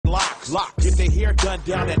Lock, get their hair done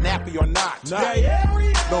down at Nappy or not.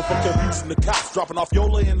 No fucking confusing the cops, dropping off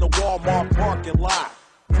Yola in the Walmart parking lot.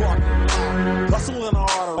 Hustle in the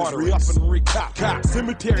arteries, re-up and re-cop.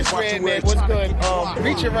 Cemetery, This Redman, what's good?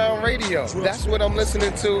 Reach Around Radio. That's what I'm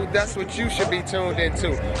listening to. That's what you should be tuned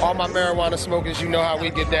into. All my marijuana smokers, you know how we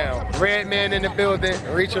get down. Redman in the building,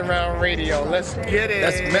 Reach Around Radio. Let's get it.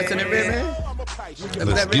 That's messing it, Redman?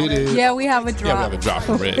 Let's get it. Yeah, we have a drop. Yeah, we have a drop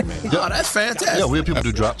from Redman. Oh, that's fantastic. Yeah, we have people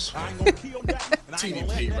do drops.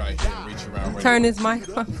 TDP right here, Reach Around Radio. Turn his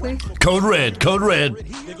mic on, please. Code red, code red.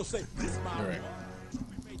 Correct.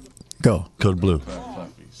 Go. Code blue.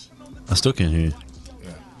 I still can't hear you.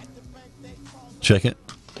 Check it.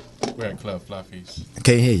 We're at Club Fluffies. I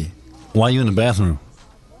can't hear you. Why are you in the bathroom?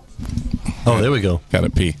 Oh, there we go. Gotta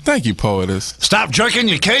pee. Thank you, Poetess. Stop jerking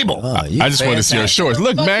your cable. Oh, I just want to see your shorts.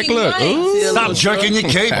 Look, Mac, look. Ooh. Stop jerking your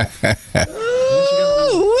cable.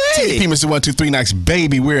 TDP, Mr. 123 Knocks,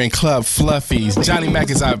 baby. We're in Club Fluffies. Johnny Mack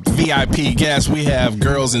is our VIP guest. We have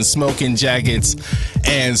girls in smoking jackets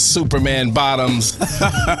and Superman bottoms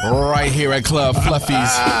right here at Club Fluffies.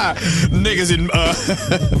 Niggas in,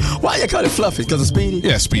 why you call it Fluffy? Because of Speedy?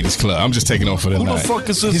 Yeah, Speedy's Club. I'm just taking on for the Who the night. fuck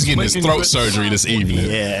is this He's getting his making throat good- surgery this evening.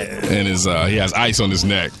 Yeah. And his he has ice on his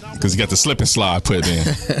neck because he got the slip and slide put in.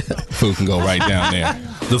 Food can go right down there.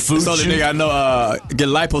 The food So the shoot. nigga I know get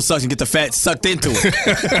liposuction, get the fat sucked into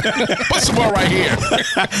it. Put some more right here.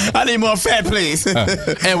 I need more fat, please.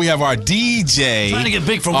 And we have our DJ. Trying to get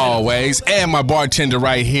big for always. And my bartender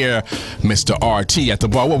right here, Mr. RT at the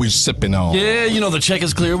bar. What we sipping on? Yeah, you know the check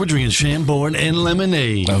is clear. We're drinking Chambord and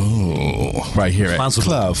lemonade. Oh, right here at Responsible.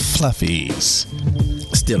 Club Fluffies.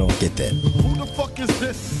 Still don't get that. Who the fuck is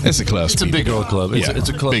this? It's a club. It's a big girl club. It's, Yeah, it's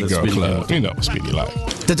a club. big that's girl Speedy club. can- You know what Speedy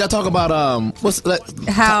like. Did y'all talk about what's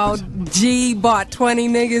How G bought 20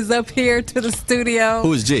 niggas up here to the studio.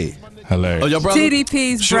 who is G? Hilarious. Oh, your brother?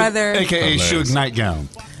 TDP's brother. AKA Hilarious. Suge Nightgown.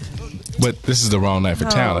 But this is the wrong night for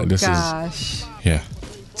talent. This gosh. is yeah.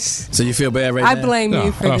 So you feel bad right I now? blame No,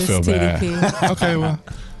 you for I don't this, feel bad. TDP. Okay, well.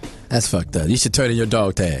 That's fucked up. You should turn in your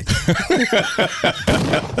dog tag.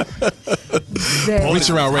 Reach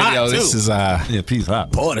Around Radio. hot, This too. is Yeah, P's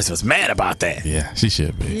hot. Portis was mad about that. yeah, she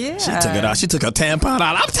should be. Yeah. She took it out. She took her tampon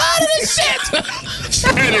out. I'm tired of this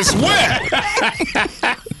shit. And it's wet.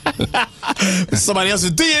 Somebody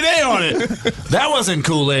else's DNA on it. That wasn't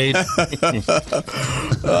Kool-Aid.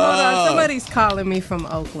 Hold on, somebody's calling me from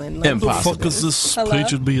Oakland. Let me- Impossible. Fuck is this? Hello? Page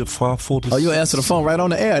should be at 5:40. Oh, you answer the phone right on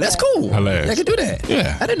the air. That's cool. Hilarious. They can do that.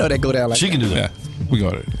 Yeah. I didn't know they go down like She that. can do Yeah, that. we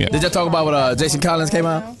got it. Yeah. Did y'all talk about when Jason Collins came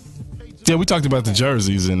out? Yeah, we talked about the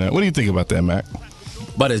jerseys and that. What do you think about that, Mac?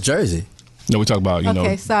 But his jersey. No, we talked about,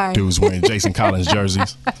 Okay, sorry. dudes wearing Jason Collins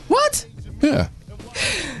jerseys. What? Yeah,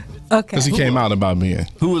 Okay. because he came out about being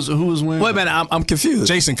Who was wearing? Wait a minute, I'm confused.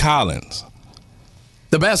 Jason Collins.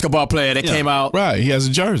 The basketball player that came out. Right, he has a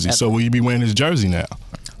jersey. So will you be wearing his jersey now?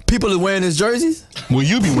 People are wearing his jerseys? Will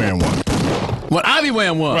you be wearing one? Well, I be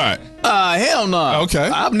wearing one. Right. Hell no. Okay.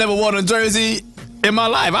 I've never worn a jersey in my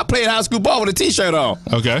life. I played high school ball with a t-shirt on.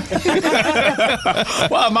 Okay.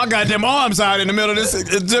 Well, my goddamn arms out in the middle of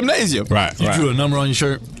this gymnasium. Right, You right. drew a number on your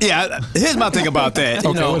shirt. Yeah, here's my thing about that.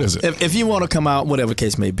 Okay, what is it? If you want to come out, whatever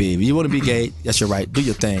case may be, if you want to be gay, that's your right. Do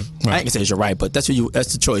your thing. I ain't gonna say it's your right, but that's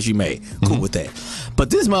the choice you made. Cool with that. But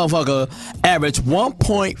this motherfucker averaged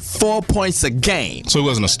 1.4 points a game. So he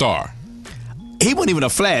wasn't a star. He wasn't even a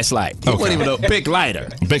flashlight. He wasn't even a big lighter.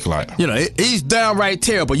 Big light. You know, he's downright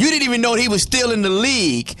terrible. You didn't even know he was still in the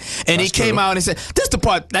league, and he came out and said, "This the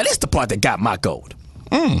part. Now this the part that got my gold.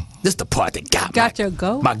 This the part that got your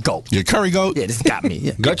goat? My goat. Your curry goat? Yeah, this got me.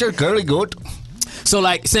 Yeah. Got your curly goat. So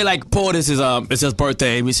like, say like Paul, this is it's his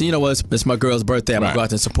birthday. We say, you know what, it's my girl's birthday. I'm gonna Right. go out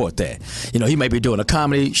there and support that. You know, he may be doing a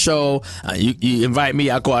comedy show. You invite me,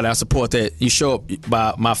 I go out there, I support that. You show up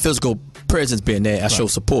by my physical presence being there, I show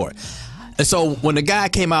support. And so when the guy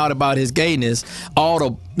came out about his gayness, all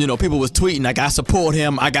the people was tweeting like, I support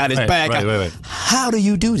him, I got his back. Right. How do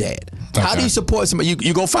you do that? How do you support somebody?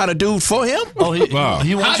 You go find a dude for him? Oh, he Wow. wants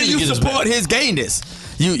How do you to you get his support back. his gayness?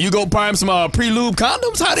 You go buy him some pre-lube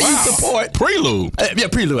condoms? How do you support Prelude. yeah,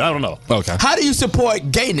 prelude. I don't know. Okay. How do you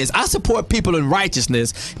support gayness? I support people in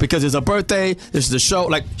righteousness because it's a birthday. This is the show.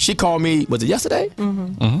 Like she called me. Was it yesterday?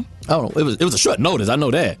 Mm-hmm. I don't know. It was a short notice. I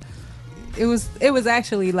know that. It was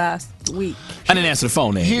actually last week. I didn't answer the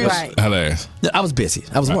phone then. Right. Hilarious. I was busy.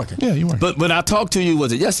 I was working. Yeah, you were. But when I talked to you,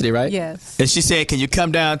 was it yesterday, right? Yes. And she said, "Can you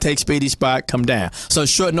come down, take Speedy's spot, come down?" So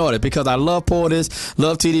short notice because I love Portis,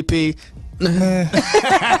 love TDP.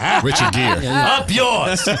 Richard Gere. Up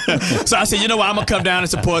yours. So I said, you know what? I'm gonna come down and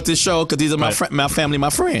support this show because these are my family, my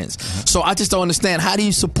friends. So I just don't understand. How do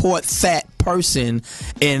you support fat person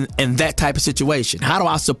in that type of situation? How do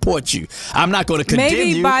I support you? I'm not going to condemn Maybe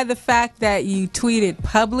you. by the fact that you tweeted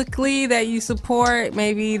publicly that you support,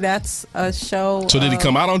 maybe that's a show. So did he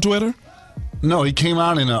come out on Twitter? No, he came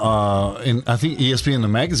out in I think ESPN the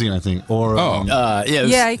magazine, I think, or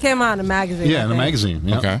Yeah, he came out in a magazine. yeah, in a magazine.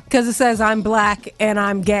 Yeah. Okay. Because it says I'm black and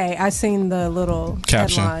I'm gay. I seen the little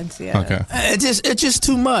Caption. headlines. Yeah. Okay. It's just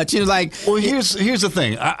too much. Like, Well, here's the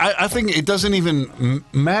thing. I think it doesn't even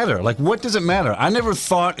matter. Like, what does it matter? I never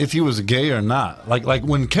thought if he was gay or not. Like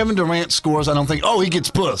when Kevin Durant scores, I don't think, oh, he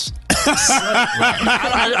gets puss.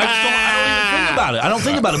 I just don't even think about it. I don't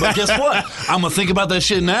think about it. But guess what? I'm gonna think about that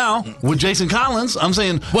shit now with Jason Collins. I'm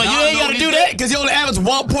saying, well, you ain't got to do that because you only average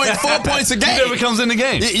 1.4 points a game. He never comes in the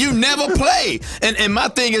game. You never play. And my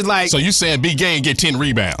thing is like, So you saying be gay and get 10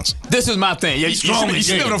 rebounds? this is my thing. You should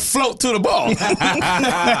be able to float to the ball.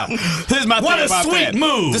 Here's my What thing a about sweet that.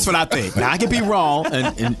 move. This is what I think. Now, I could be wrong,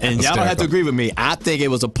 and y'all don't have to agree with me. I think it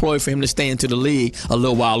was a ploy for him to stay into the league a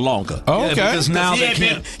little while longer. Oh, Yeah, okay. because now he they had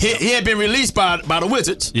can't. He had been released by the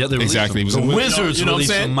Wizards. Yeah, they released Exactly. him. He was The a Wizards you know what I'm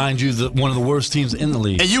released saying? him, mind you, one of the worst teams in the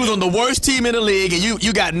league. And you was on the worst team in the league, and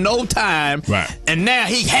you got no time. Right. And now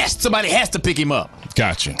somebody has to pick him up.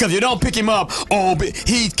 Gotcha. Because if you don't pick him up,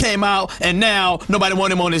 he came out, and now nobody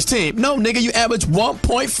want him on his team. No, nigga, you average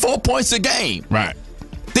 1.4 points a game. Right.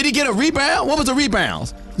 Did he get a rebound? What was the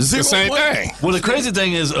rebounds? The same thing. Well, the crazy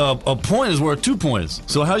thing is, a point is worth 2 points.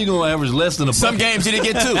 So how you gonna average less than a Some bucket? games he didn't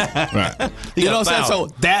get two. Right. You know what I'm saying? So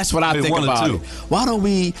that's what I They think won it about too. it. Why don't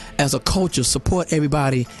we, as a culture, support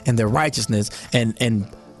everybody in their righteousness and in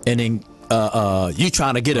you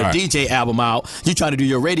trying to get a Right. DJ album out, you trying to do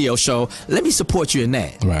your radio show? Let me support you in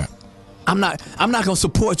that. Right. I'm not gonna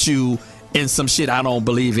support you in some shit I don't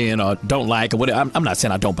believe in or don't like or whatever. I'm not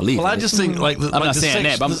saying I don't believe. Well, in I it. just think like I'm not saying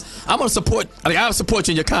that, but I'm gonna support. I'll support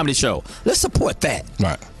you in your comedy show. Let's support that.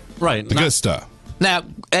 Right. right. The good stuff. Now,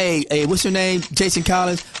 hey, what's your name? Jason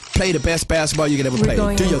Collins. Play the best basketball you can ever We're play.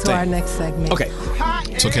 going Do your into thing. our next segment. Okay.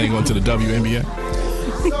 So can he go into the WNBA?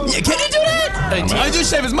 Yeah, can he do that? Hey, why did you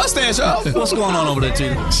shave his mustache off? What's going on over there,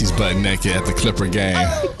 Tina? She's butt naked at the Clipper game.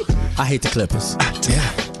 I hate the Clippers. Yeah.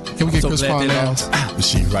 Can we get So Chris glad Paul they now? lost.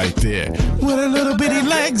 She right there. With her little bitty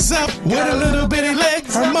legs up. With her little bitty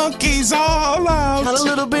legs. Her monkeys all out. Got a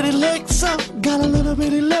little bitty legs up. Got a little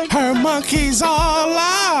bitty legs. Her monkeys all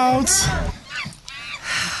out.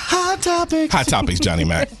 Hot topics. Hot topics, Johnny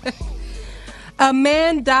Mack. A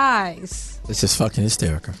man dies It's just fucking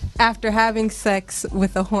hysterical. after having sex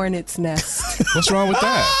with a hornet's nest. What's wrong with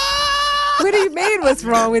that? What do you mean? What's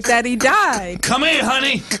wrong with that? He died. Come here,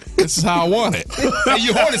 honey. This is how I want it. Hey,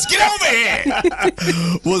 you Hornets, get over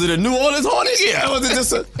here. Was it a New Orleans Hornets? Yeah. Or was it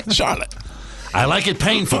just a Charlotte. I like it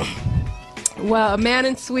painful. Well, a man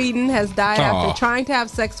in Sweden has died Aw. after trying to have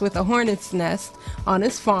sex with a hornet's nest on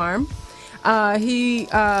his farm. He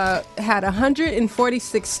had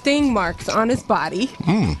 146 sting marks on his body,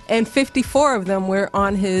 and 54 of them were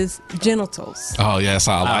on his genitals. Oh, yes,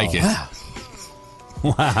 I like it.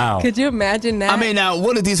 Wow. Could you imagine that? I mean, now,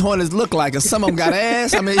 what do these Hornets look like? If some of them got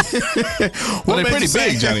ass? I mean, Well, they're pretty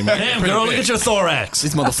big, Johnny Mack. Damn, Pretty girl, big. look at your thorax.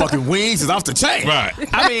 these motherfucking wings is off the chain. Right.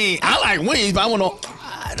 I mean, I like wings, but I want to.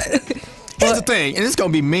 Here's the thing, and it's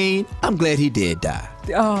gonna be mean. I'm glad he did die.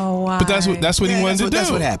 oh, wow. But that's what he wanted to do. That's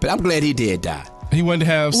what happened. I'm glad he did die. He wanted to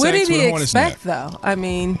have What sex did with he a hornet's expect, nest. though? I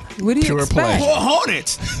mean, what do you Pure expect? pleasure. Poor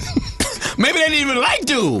Hornets. Maybe they didn't even like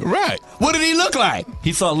dude. Right. What did he look like?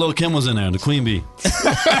 He thought Lil' Kim was in there, the queen bee.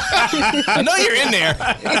 I know you're in there.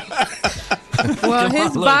 Well,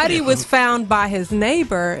 his Look, body yeah. was found by his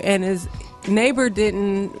neighbor, and his neighbor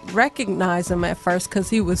didn't recognize him at first because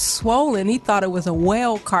he was swollen. He thought it was a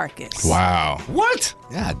whale carcass. Wow. What?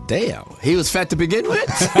 God damn. He was fat to begin with?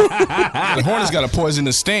 The hornet's got a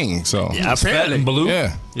poisonous sting, so. Yeah, Fat and blue?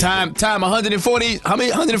 Yeah. Time 140. How many?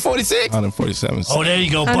 146? 147. Oh, there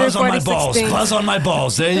you go. Buzz on my 146 balls. things. Buzz on my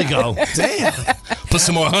balls. There you go. Damn. Put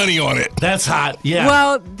some more honey on it. That's hot. Yeah.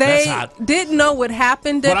 Well, That's they hot. didn't know what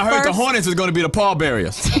happened at But I heard the first. Hornets was going to be the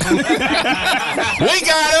pallbearers. We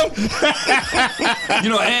got him. You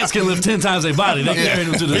know, ants can lift 10 times their body. They carry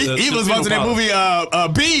them to the. He to was the watching that parlor.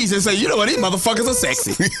 movie Bees and say, you know what, these motherfuckers are sexy.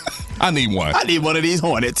 I need one. I need one of these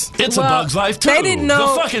Hornets. It's a Well, bug's life too. they didn't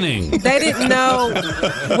know- the fucking. They didn't know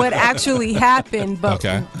what actually happened, but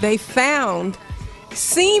Okay. they found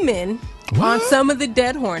semen on some of the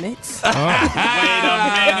dead hornets. It ain't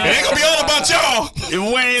gonna be all about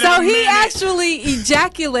y'all. Wait So he actually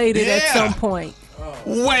ejaculated at Yeah. some point.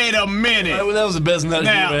 Wait a minute. That was the best nut you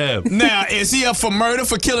ever had. Now, is he up for murder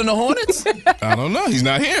for killing the Hornets? I don't know. He's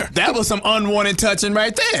not here. That was some unwanted touching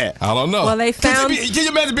right there. I don't know. Well, they found. Can you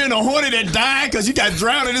imagine being a Hornet that died because you got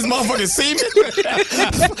drowned in this motherfucking semen?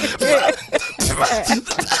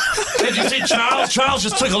 Did you see Charles? Charles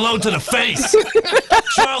just took a load to the face.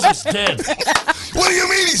 Charles is dead. What do you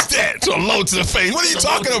mean he's dead? To a load to the face. What are you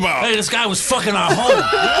talking about? Hey, this guy was fucking our home.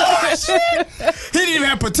 He didn't even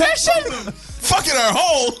have protection? Fucking our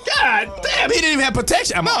hole. God damn, he didn't even have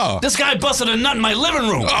protection. No. This guy busted a nut in my living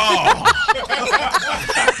room.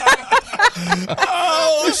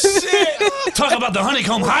 Oh, shit. Talk about the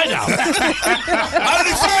honeycomb hideout. How did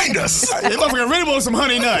he find us? They motherfucker really want some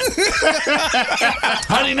honey nut.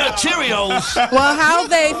 Honey nut Cheerios. Well, how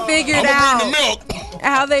they figured I'm gonna bring the out. milk.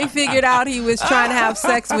 How they figured out he was trying to have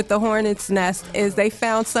sex with the hornet's nest is they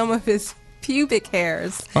found some of his pubic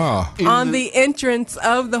hairs on the entrance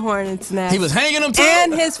of the hornet's nest. He was hanging them too?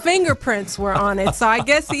 And his fingerprints were on it. So I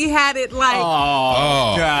guess he had it like.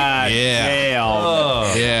 Oh, God. Yeah.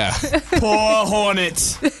 Hell. Yeah. Poor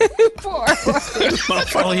Hornets. Poor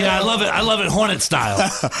Oh yeah, I love it Hornet style.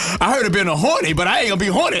 I heard of being a horny, but I ain't gonna be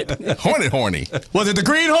Hornet. Horny. Was it the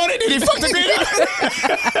Green Hornet? Did he fuck the Green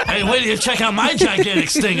Hornet? Hey, wait till you check out my gigantic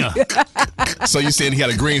stinger. So you said he had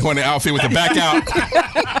a green Hornet outfit with the back out?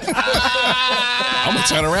 I'm gonna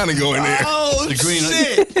turn around and go in there. Oh, The green-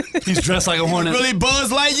 shit. He's dressed like a hornet. Really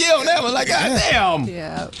Buzz Lightyear on that one. Like, goddamn.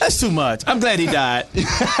 Yeah. That's too much. I'm glad he died.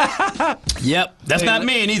 Yep. That's not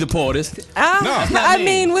me and either, Portis. I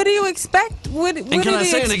mean, what do you expect? What And did can I he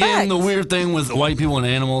say it expect? again? The weird thing with white people and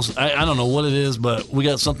animals, I don't know what it is, but we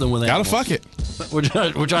got something with Gotta animals. fuck it. We're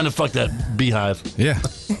trying to fuck that beehive. Yeah.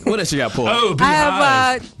 What else you got, Portis? Oh, I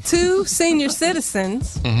beehive. have 2 senior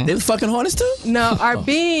citizens. They was fucking Hornets too? No, are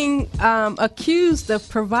being accused of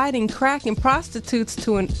providing crack and prostitutes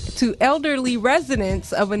to elderly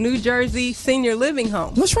residents of a New Jersey senior living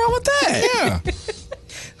home. What's wrong with that? Yeah.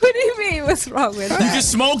 What do you mean? What's wrong with You that?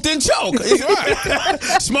 just smoked and choke.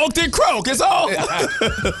 Smoked and croak. It's all.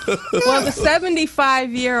 Well, the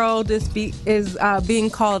 75-year-old is being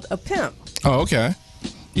called a pimp. Oh, okay.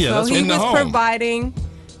 Yeah, So that's he in the was home. providing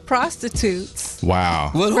prostitutes Wow.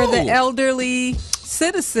 With for who? the elderly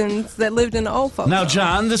citizens that lived in the old folks. Now,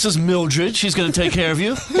 John, this is Mildred. She's going to take care of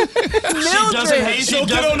you. Mildred. So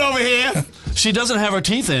get on over here. She doesn't have her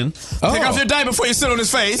teeth in. Take off your diaper before you sit on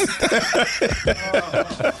his face.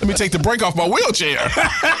 Let me take the brake off my wheelchair.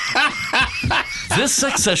 This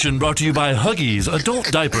sex session brought to you by Huggies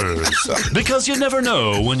Adult Diapers. Because you never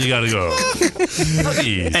know when you got to go.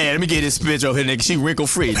 Huggies. Hey, let me get this bitch over here, nigga. She wrinkle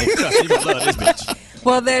free. Nigga. You gonna love this bitch.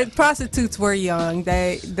 Well, the prostitutes were young.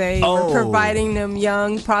 They were providing them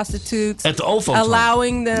young prostitutes At the old folks' home.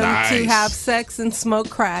 allowing them to Nice. have sex and smoke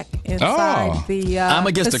crack inside the I'm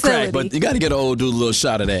against facility. the crack, but you got to get an old dude a little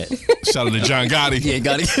shot of that. Shout out to John Gotti. Yeah,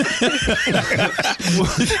 got to.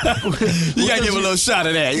 You got to give a little shot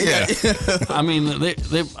of that. Yeah. I mean,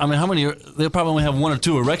 how many? They probably only have 1 or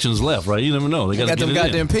 2 erections left, right? You never know. They Got them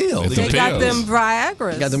goddamn pills. They got pills. them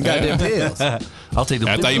Viagra's. Got them goddamn pills. I'll take the.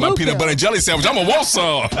 After I eat my Blue peanut pill. butter and jelly sandwich, I'm gonna want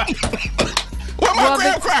some. Where my Well,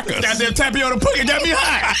 graham the- crackers? Goddamn tapioca pudding got me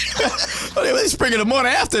high. They springing the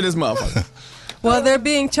morning after this motherfucker. Well, they're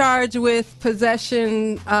being charged with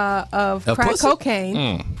possession of crack pussy?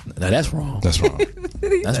 cocaine. Now that's wrong. That's wrong.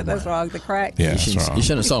 That's wrong. The crack. Yeah, You that's shouldn't wrong. you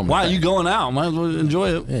shouldn't have sold him. Why are you going out? Might as well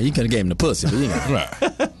enjoy it. Yeah, you could have gave him the pussy. But you ain't got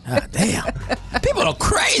Right. God damn. People are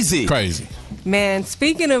crazy. Crazy. Man,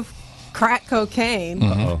 speaking of crack cocaine,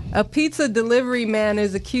 a pizza delivery man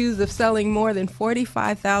is accused of selling more than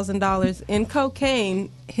 $45,000 in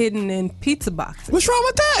cocaine hidden in pizza boxes. What's wrong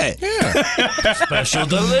with that? Yeah. Special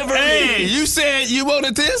delivery. Hey, you said you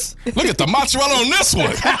wanted this? Look at the mozzarella on this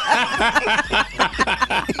one.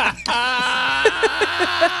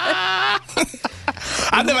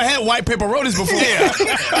 I've never had white pepperonis before.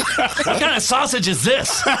 What kind of sausage is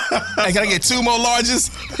this? Hey, can I get 2 more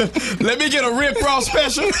larges? Let me get a rib cross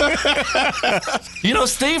special. You know,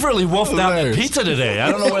 Steve really wolfed out that Hilarious. pizza today.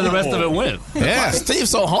 I don't know where the rest of it went. Yeah. Steve's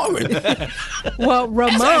so hungry. Well,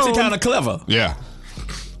 That's actually Ramon, kind of clever. Yeah.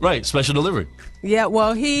 Right, special delivery.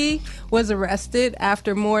 he was arrested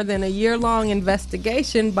after more than a year-long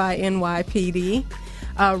investigation by NYPD.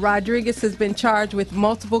 Rodriguez has been charged with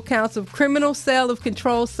multiple counts of criminal sale of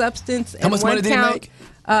controlled substance and How much money one did he count make?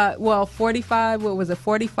 Well, 45. What was it?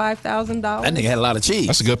 $45,000. That nigga had a lot of cheese.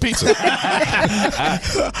 That's a good pizza.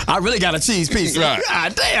 I really got a cheese pizza. Right.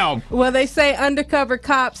 God damn. Well, they say undercover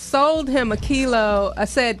cops sold him a kilo. I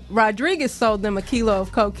said Rodriguez sold them a kilo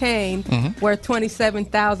of cocaine worth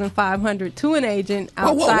 $27,500 to an agent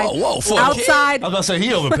outside. Whoa. For a outside. I was gonna say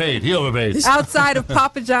he overpaid. He overpaid. Outside of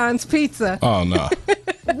Papa John's Pizza. Oh no.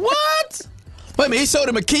 What? Wait a minute, he sold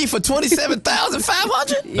him a key for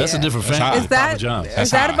 $27,500? That's a different high. family. Is that Papa John's. is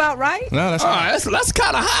That's that high. about right? No, that's All high. right, that's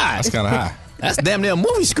kind of high. That's kind of high. That's damn near a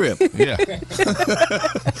movie script. Yeah.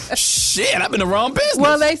 Shit, I'm in the wrong business.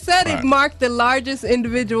 Well, they said Right. it marked the largest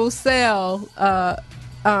individual sale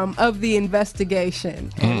of the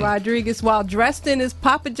investigation. And Rodriguez, while dressed in his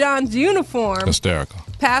Papa John's uniform, Hysterical.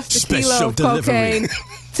 passed a kilo Special of delivery. cocaine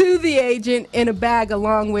to the agent in a bag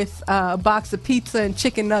along with a box of pizza and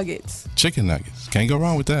chicken nuggets. Chicken nuggets. Can't go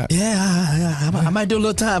wrong with that. yeah, I might do a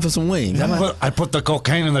little time for some wings. I put the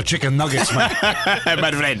cocaine in the chicken nuggets,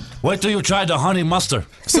 man. Wait till you try the honey mustard.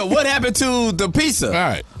 So what happened to the pizza? All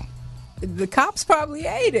right. The cops probably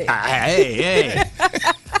ate it. Hey.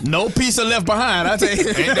 No pizza left behind, I tell you.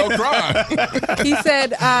 Ain't no crime. He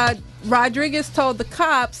said Rodriguez told the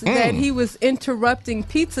cops that he was interrupting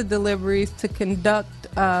pizza deliveries to conduct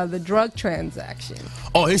the drug transaction.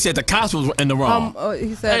 Oh, he said the cops was in the wrong.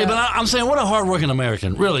 He said, Hey, but I'm saying, what a hardworking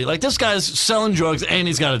American, really. Like, this guy's selling drugs and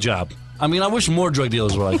he's got a job. I mean, I wish more drug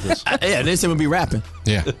dealers were like this. Yeah, they said we'd be rapping.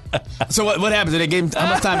 Yeah. So what happened? Did they give him, how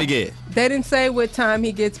much time he get? they didn't say what time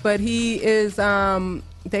he gets, but he is.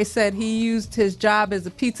 They said he used his job as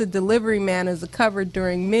a pizza delivery man as a cover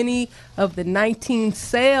during many of the 19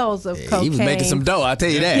 sales of cocaine. He was making some dough, I'll tell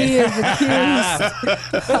you that. He is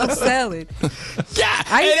accused of selling. Yeah,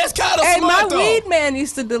 hey, that's kind of Hey, smart, my though. weed man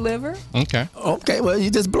used to deliver. Okay. Okay, well,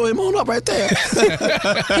 you just blow him on up right there.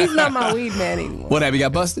 He's not my weed man anymore. What, have you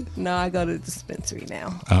got busted? No, I go to the dispensary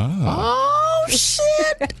now. Oh,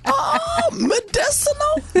 shit. Oh,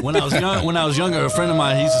 medicinal. When I was younger, a friend of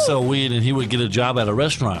mine, he used to sell weed, and he would get a job at a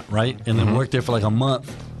restaurant, right? And then work there for like a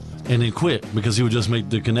month, and then quit because he would just make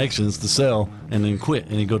the connections to sell, and then quit,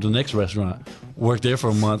 and he'd go to the next restaurant, work there for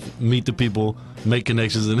a month, meet the people, make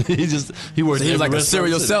connections, and he worked. So he was like every a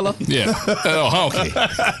cereal restaurant. seller? Yeah. Oh, honky.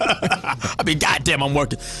 I mean, goddamn, I'm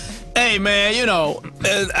working. Hey, man, you know,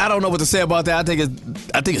 I don't know what to say about that. I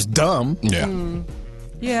think it's dumb. Yeah.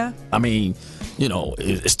 Yeah. I mean, you know,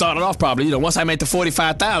 it started off probably. You know, once I made the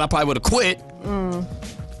 45,000, I probably would have quit.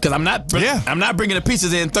 Because I'm not bringing the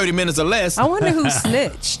pizzas in 30 minutes or less. I wonder who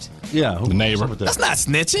snitched. Yeah, The neighbor. That's not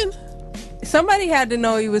snitching. Somebody had to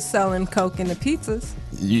know he was selling coke in the pizzas.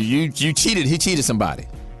 You cheated. He cheated somebody.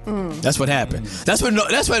 That's what happened. That's when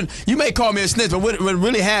you may call me a snitch, but what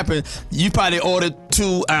really happened, you probably ordered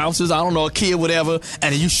 2 ounces, I don't know, a key or whatever,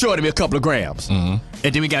 and then you shorted me a couple of grams. And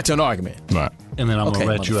then we got to an argument. Right. and then I'm Okay,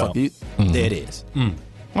 gonna rat you out. motherfucker, there it is.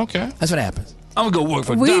 Okay. That's what happens. I'm gonna go work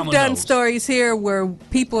for We've Domino's. done stories here where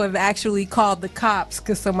people have actually called the cops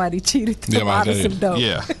because somebody cheated them out of some dope.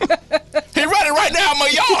 Yeah. He running right now in my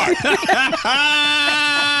yard.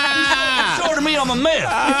 Sure to me, I'm a mess.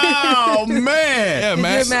 Oh, man. Yeah, Did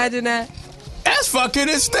man. you imagine that? That's fucking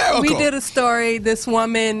hysterical. We did a story. This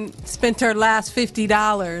woman spent her last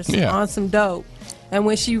 $50 Yeah. on some dope. And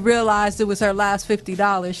when she realized it was her last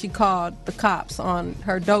 $50, she called the cops on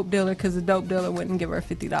her dope dealer because the dope dealer wouldn't give her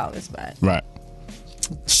 $50 back. Right.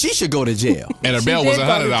 She should go to jail. And her She bill was did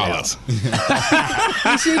go to $100.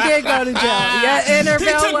 She did go to jail. Yeah, and her He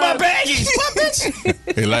bill took my was. baggage. What,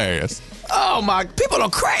 bitch? Hilarious. Oh, my. People are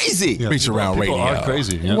crazy. Yeah, Reach around people radio. are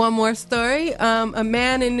crazy. Yeah. One more story. A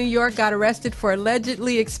man in New York got arrested for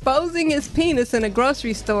allegedly exposing his penis in a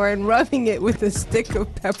grocery store and rubbing it with a stick of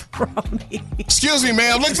pepperoni. Excuse me,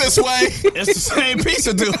 ma'am. Look this way. It's the same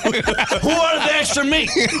pizza, dude. Who ordered the extra meat?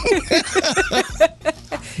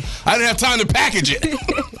 I didn't have time to package it.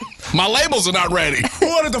 My labels are not ready.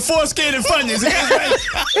 Who ordered the foreskin and Funyuns?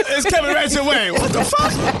 It's coming right your way. What the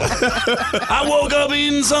fuck? I woke up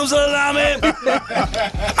eating some salami.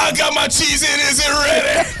 I got my cheese in. Is it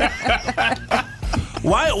ready?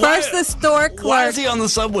 Why? First, the store clerk. Why is he on the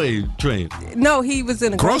subway train? No, he was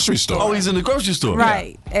in a Grocery store. Oh, he's in the grocery store.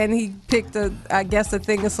 Right, and he picked a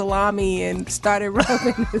thing of salami and started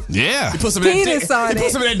rubbing his Yeah. Put some of that penis dick, on put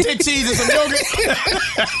it. some of that dick cheese and some yogurt.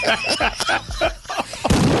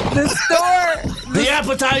 The store, The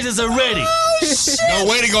appetizers are ready. No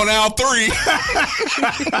waiting on aisle 3.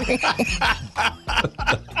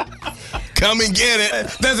 Come and get it.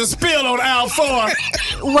 There's a spill on aisle 4.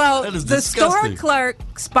 well, That is the store disgusting. clerk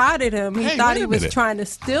spotted him. He Hey, thought wait he a was minute. trying to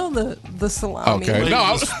steal the salami. Okay. No,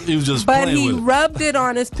 I was- He was just But playing he with it. rubbed it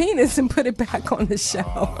on his penis and put it back on the shelf.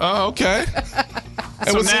 Oh, okay.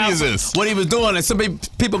 And what city is this? What he was doing, and some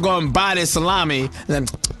people go and buy this salami, and then,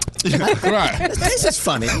 Right. this is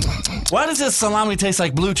funny. Why does this salami taste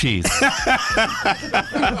like blue cheese?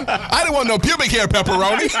 I didn't want no pubic hair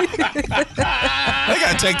pepperoni. They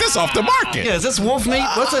gotta take this off the market. Yeah, is this wolf meat?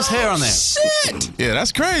 What's this hair on there? Shit. Yeah,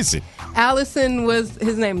 that's crazy. Allison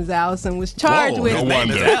his name is Allison, was charged Whoa, with No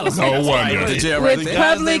wonder. Allison. No That's why he wonder. went to jail right with there.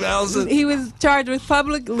 public. Allison. He was charged with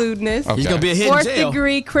public lewdness. Okay. He's gonna be a hit in Fourth jail.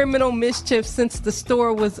 degree criminal mischief since the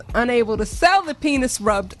store was unable to sell the penis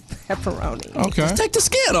rubbed pepperoni. Okay. Just take the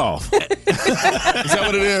skin off. Is that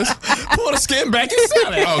what it is? Pull the skin back and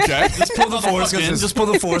sell it. Okay. Just pull the foreskin. Just pull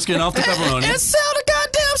the foreskin off the pepperoni. And sell the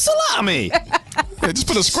goddamn salami. Yeah, just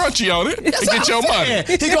put a scrunchie on it and get your money.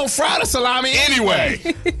 He gonna fry the salami Anyway.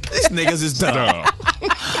 These niggas is dumb.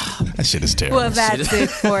 That shit is terrible. Well, that's it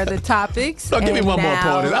for the topics. So give me And one more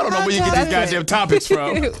now- point. I don't know where you get these goddamn topics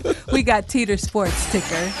from. We got Teeter Sports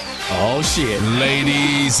Ticker. Oh shit.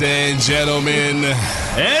 Ladies and gentlemen,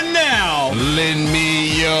 And now, lend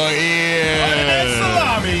me your ear.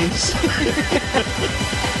 salamis.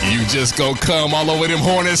 You just go come all over them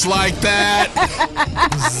Hornets like that.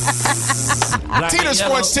 Black Teeter and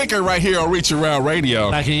Sports yellow. Ticker right here on Reach Around Radio.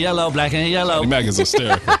 Black and yellow, black and yellow. Mack is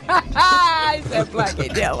hysterical. I said black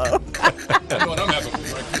and yellow.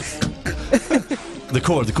 The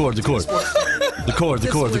cord.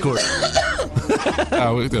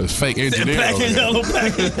 Oh, it was fake engineer. Black over and there. yellow,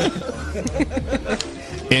 black and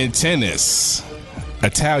In tennis,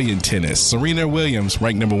 Italian tennis, Serena Williams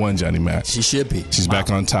ranked number 1, Johnny Mack. She should be. She's back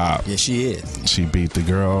on top. Yeah, she is. She beat the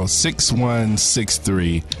girl 6-1,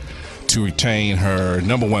 6-3 to retain her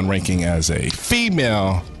number 1 ranking as a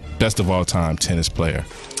female best of all time tennis player.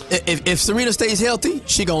 If Serena stays healthy,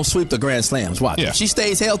 she gonna sweep the Grand Slams. Watch. Yeah. If she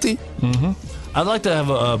stays healthy, I'd like to have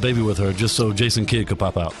a baby with her just so Jason Kidd could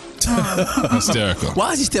pop out. Hysterical.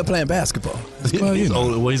 why is he still playing basketball? Well, you know.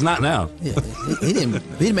 Oh, well, he's not now. Yeah, he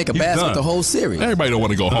didn't make a basket done. the whole series. Everybody don't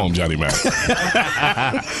want to go home, Johnny Mack.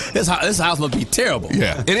 This house must be terrible.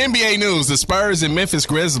 Yeah. In NBA news, the Spurs and Memphis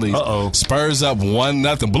Grizzlies. Uh-oh. Spurs up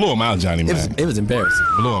 1-0. Blew them out, Johnny Mack. It was embarrassing.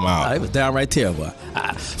 Blew them out. It was downright terrible.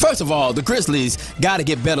 First of all, the Grizzlies got to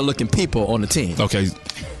get better looking people on the team. Okay.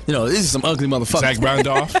 You know, these are some ugly motherfuckers. Zach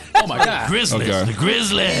Browndoff. Oh my God. Grizzlies. Okay. The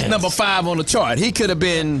Grizzlies. Number 5 on the chart. He could have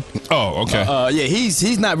been. Oh, okay. Yeah,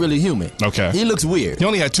 he's not really human. Okay. He looks weird. He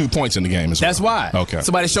only had 2 points in the game as well. That's why. Okay.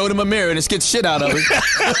 Somebody showed him a mirror and it scared the shit out of him.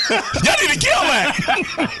 Y'all need to kill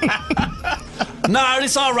that. No, I already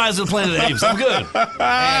saw Rise of the Planet of the Apes. I'm good.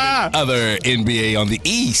 Other NBA on the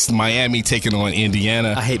East, Miami taking on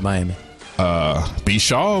Indiana. I hate Miami. B.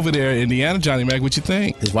 Shaw over there in Indiana. Johnny Mack, what you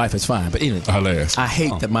think? His wife is fine, but anyway, Hilarious. I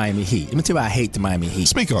hate the Miami Heat. Let me tell you why I hate the Miami Heat.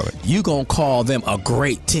 Speak on it. You gonna call them a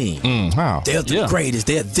great team? How? They're the Yeah. greatest.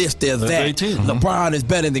 They're this. They're They're a that. great team. LeBron is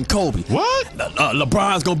better than Kobe. What?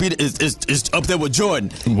 LeBron's gonna be is up there with Jordan.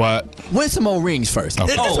 What? Win some more rings first.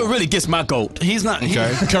 Okay. That's what really gets my goat. He's not.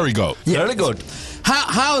 Okay. Curry goat. Very good.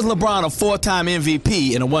 How is LeBron a 4-time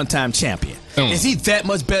MVP and a 1-time champion? Is he that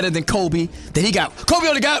much better than Kobe? Kobe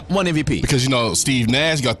only got 1 MVP. Because, you know, Steve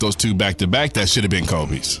Nash got those 2 back-to-back. That should have been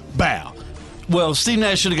Kobe's. Bow. Well, Steve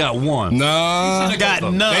Nash should have got 1. No. Should have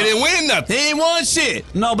got none. They didn't win nothing. He ain't won shit.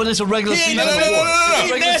 No, but it's a regular He season ain't award. no.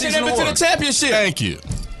 Regular Nash ain't season never to the award. championship. Thank you.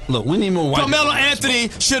 Look, we need more white Carmelo people. Anthony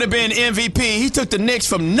should have been MVP. He took the Knicks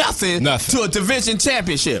from nothing to a division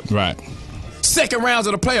championship. Right. Second rounds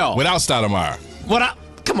of the playoffs. Without Stoudemire.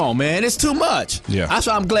 Come on, man. It's too much. Yeah. That's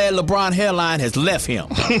why I'm glad LeBron hairline has left him.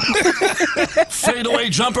 Fadeaway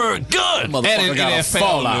jumper. Good. And Motherfucker in got a NFL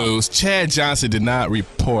fallout. news, Chad Johnson did not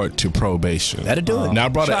report to probation. That'll do it. Now, I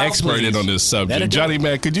brought an Child, expert in please. on this That'll subject. do Johnny it.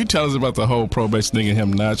 Mack, could you tell us about the whole probation thing and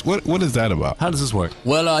him notch? What is that about? How does this work?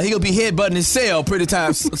 Well, he gonna be headbutting his cell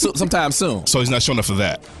sometime soon. So he's not showing up for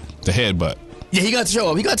that, the headbutt. Yeah, he got to show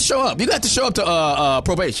up. You got to show up to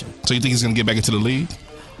probation. So you think he's going to get back into the league?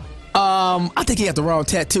 I think he got the wrong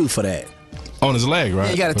tattoo for that. On his leg, right?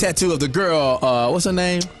 He got a tattoo of the girl. What's her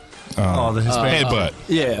name? Oh, the Hispanic. Headbutt.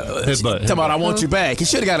 Yeah, Headbutt. Talking about I want you back. He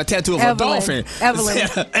should have got a tattoo of a Evelyn. dolphin. Evelyn.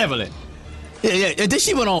 Evelyn. Yeah. And then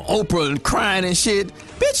she went on Oprah and crying and shit.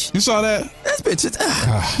 Bitch, You saw that? this bitch is.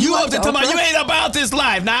 You up there talking about you ain't about this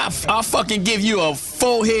life. Now I'll fucking give you a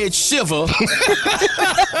forehead shiver.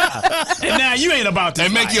 And now you ain't about this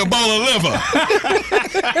And make life. you a bowl of liver.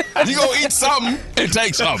 You gonna eat something and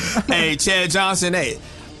take something. Hey, Chad Johnson. Hey,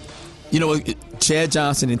 you know what? Chad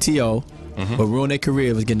Johnson and T.O. What ruined their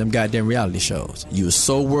career was getting them goddamn reality shows. You were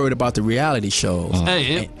so worried about the reality shows.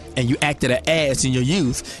 Hey, And you acted an ass in your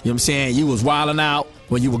youth. You know what I'm saying? You was wilding out.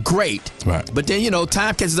 when you were great. Right. But then,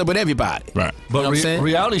 time catches up with everybody. Right. But You know what I'm saying?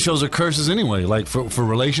 reality shows are curses anyway, like for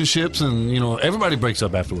relationships, and everybody breaks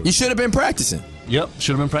up afterwards. You should have been practicing. Yep,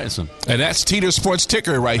 should have been practicing. And that's Teeter Sports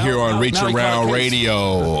Ticker right here on Reach now he Around caught a case.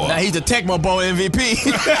 Radio. Now he's the Tecmo Bowl MVP.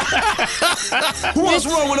 What's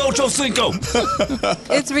wrong with Ocho Cinco?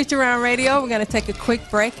 It's Reach Around Radio. We're going to take a quick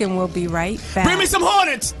break, and we'll be right back. Bring me some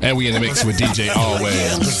Hornets. And we in the mix with DJ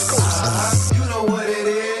Always. You know what it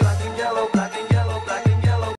is.